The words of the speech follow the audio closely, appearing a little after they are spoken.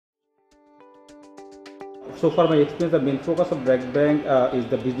So far my experience, the main focus of BRAC Bank is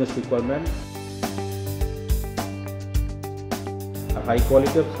the business requirement, a high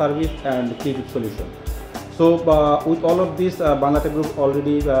quality of service and creative solution. So with all of this, Bangla Group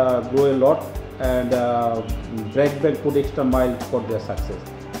already grow a lot, and BRAC Bank put extra mile for their success.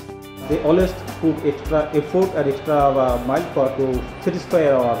 They always put extra effort and extra mile to satisfy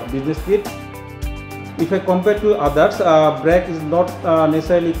our business need. If I compare to others, BRAC is not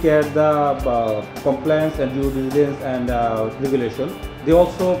necessarily care the compliance and due diligence and regulation. They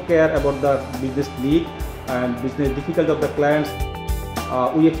also care about the business need and business difficulty of the clients.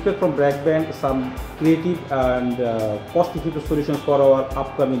 We expect from BRAC Bank some creative and cost-effective solutions for our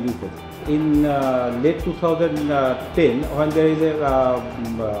upcoming new projects. In late 2010, when there is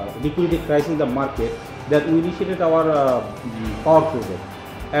a liquidity crisis in the market, that we initiated our power project.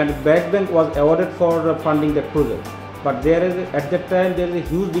 And BRAC Bank was awarded for funding that project. But there is at that time there is a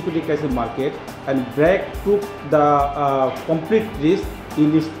huge liquidity crisis in the market, and BRAC took the complete risk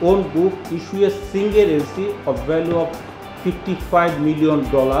in its own book, issue a single LC of value of $55 million.